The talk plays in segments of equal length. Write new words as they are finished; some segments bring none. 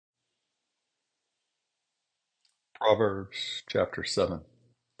Proverbs chapter 7.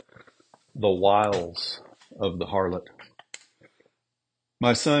 The wiles of the harlot.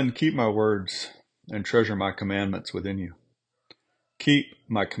 My son, keep my words and treasure my commandments within you. Keep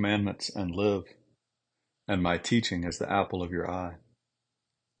my commandments and live, and my teaching is the apple of your eye.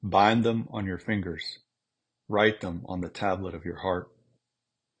 Bind them on your fingers, write them on the tablet of your heart.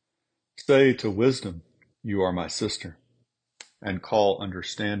 Say to wisdom, you are my sister, and call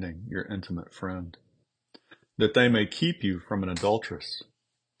understanding your intimate friend, that they may keep you from an adulteress,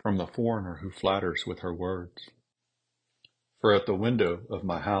 from the foreigner who flatters with her words. For at the window of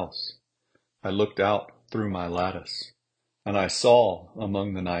my house I looked out through my lattice, and I saw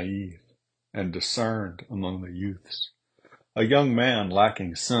among the naive, and discerned among the youths, a young man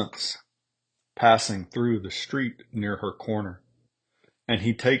lacking sense, passing through the street near her corner, and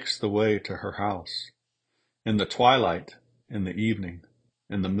he takes the way to her house. In the twilight, in the evening,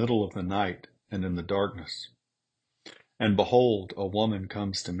 in the middle of the night, and in the darkness. And behold, a woman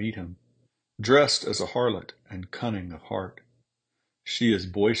comes to meet him, dressed as a harlot and cunning of heart. She is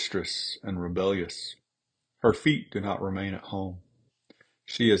boisterous and rebellious. Her feet do not remain at home.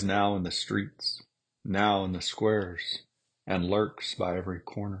 She is now in the streets, now in the squares, and lurks by every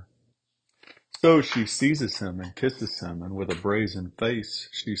corner. So she seizes him and kisses him, and with a brazen face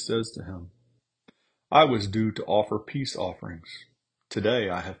she says to him, I was due to offer peace offerings. Today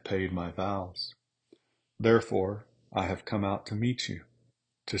I have paid my vows. Therefore I have come out to meet you,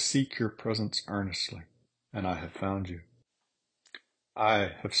 to seek your presence earnestly, and I have found you.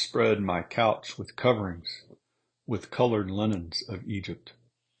 I have spread my couch with coverings, with colored linens of Egypt.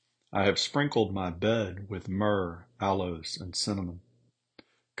 I have sprinkled my bed with myrrh, aloes, and cinnamon.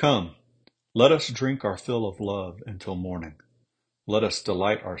 Come, let us drink our fill of love until morning. Let us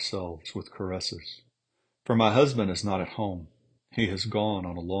delight ourselves with caresses. For my husband is not at home. He has gone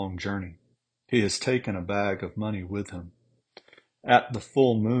on a long journey. He has taken a bag of money with him. At the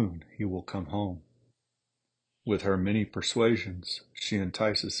full moon he will come home. With her many persuasions she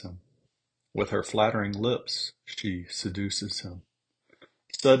entices him. With her flattering lips she seduces him.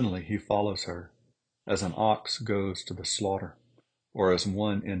 Suddenly he follows her, as an ox goes to the slaughter, or as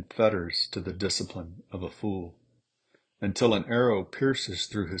one in fetters to the discipline of a fool, until an arrow pierces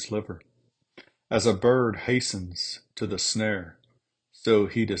through his liver. As a bird hastens to the snare, so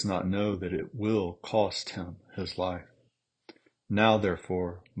he does not know that it will cost him his life. Now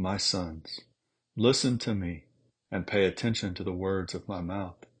therefore, my sons, listen to me and pay attention to the words of my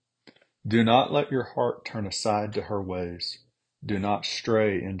mouth. Do not let your heart turn aside to her ways. Do not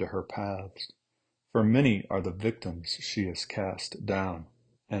stray into her paths. For many are the victims she has cast down,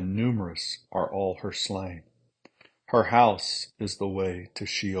 and numerous are all her slain. Her house is the way to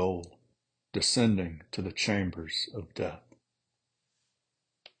Sheol, descending to the chambers of death.